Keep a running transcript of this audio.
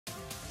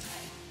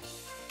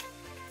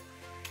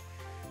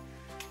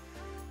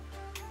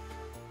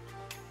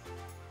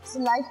So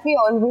like we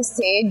always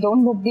say,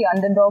 don't let the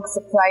underdog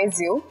surprise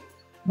you.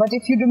 But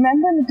if you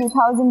remember in the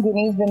 2000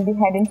 Guineas when we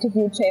had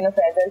interviewed trainer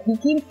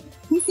Faisal,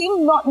 he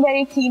seemed not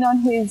very keen on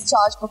his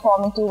charge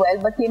performing too well,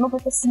 but came up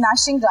with a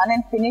smashing run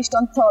and finished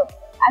on third.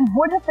 And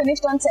would have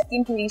finished on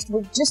second to East,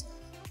 would just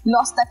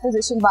lost that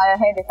position by a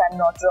head if I'm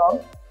not wrong.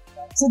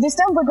 So this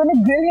time we're going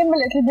to grill him a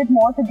little bit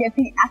more to get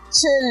the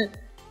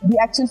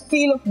actual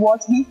feel of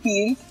what he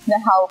feels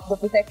and how the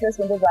Protector is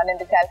going to run in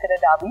the Calcutta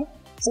Derby.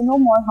 So no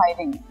more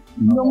hiding.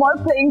 No more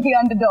playing the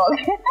underdog.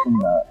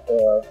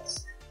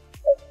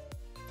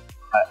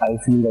 I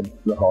feel that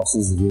the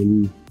horses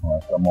really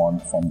come on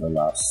from the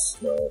last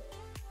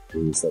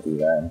race that he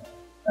ran,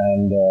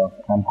 and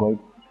I'm quite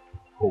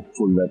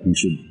hopeful that he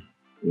should,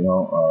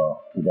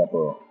 put up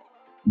a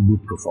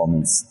good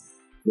performance.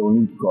 The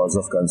only cause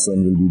of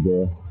concern will be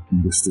the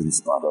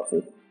distance part of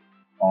it,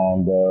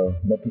 and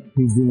but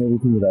he's doing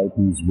everything right.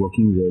 He's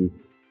working well,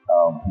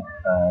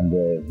 and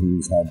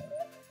he's had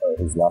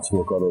his last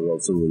workout was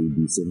also very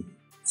decent.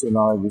 So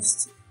now I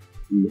just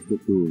left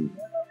it to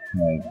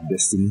my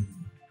destiny.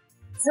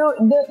 So,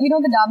 the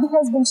Derby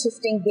has been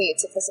shifting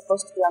dates. It was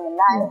supposed to be on the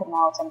 9th, and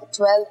now it's on the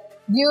 12th.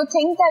 Do you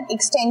think that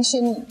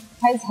extension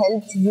has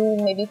helped you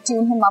maybe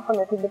tune him up a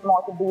little bit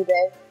more to be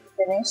there to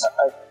finish?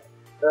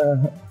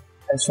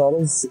 As far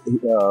as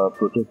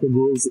Protector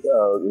goes,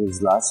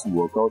 his last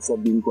workouts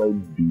have been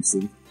quite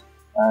decent,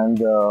 and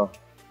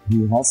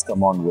he has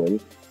come on well.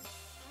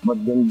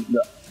 But then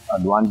the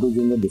advantage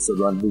and the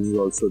disadvantage is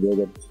also there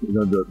that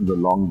the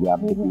long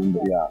gap between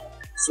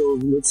So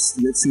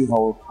let's see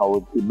how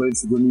it, but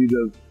it's going to be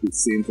the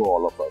same for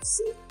all of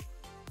us.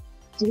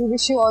 So we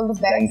wish you all the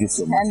best. Thank you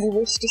so much. And we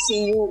wish to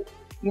see you,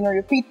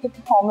 repeat the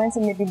performance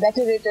and maybe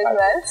better it as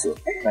well. So,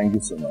 thank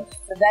you so much.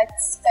 So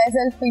that's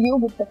Faisal for you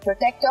with the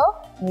Protector.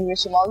 We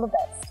wish him all the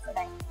best.